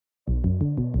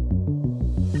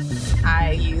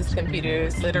use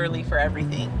computers literally for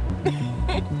everything.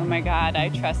 Oh my God, I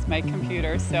trust my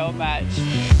computer so much.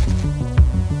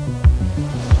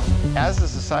 As a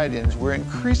society, we're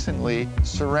increasingly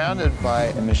surrounded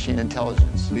by machine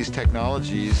intelligence. These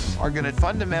technologies are going to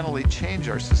fundamentally change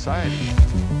our society.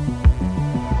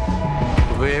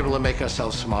 We're able to make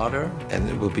ourselves smarter,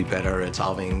 and we'll be better at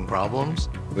solving problems.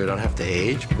 We don't have to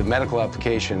age. The medical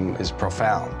application is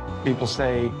profound. People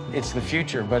say it's the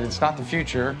future, but it's not the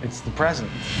future, it's the present.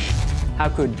 How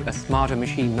could a smarter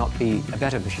machine not be a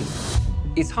better machine?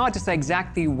 It's hard to say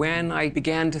exactly when I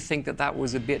began to think that that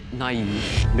was a bit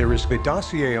naive. There is a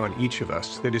dossier on each of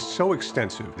us that is so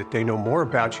extensive that they know more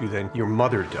about you than your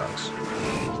mother does.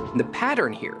 The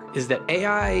pattern here is that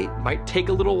AI might take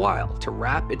a little while to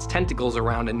wrap its tentacles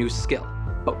around a new skill,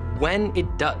 but when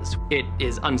it does, it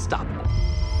is unstoppable.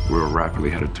 We're rapidly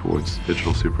headed towards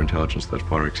digital superintelligence that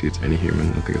far exceeds any human.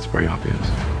 I think it's very obvious.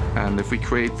 And if we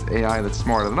create AI that's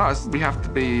smarter than us, we have to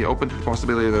be open to the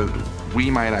possibility that we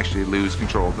might actually lose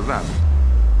control to them.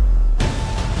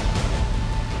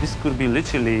 This could be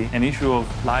literally an issue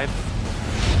of life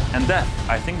and death.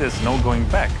 I think there's no going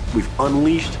back. We've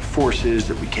unleashed forces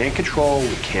that we can't control,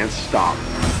 we can't stop.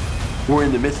 We're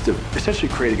in the midst of essentially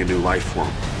creating a new life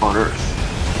form on Earth.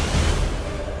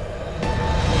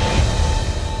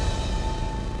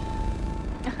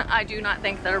 I do not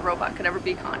think that a robot could ever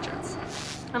be conscious,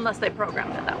 unless they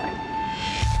programmed it that way.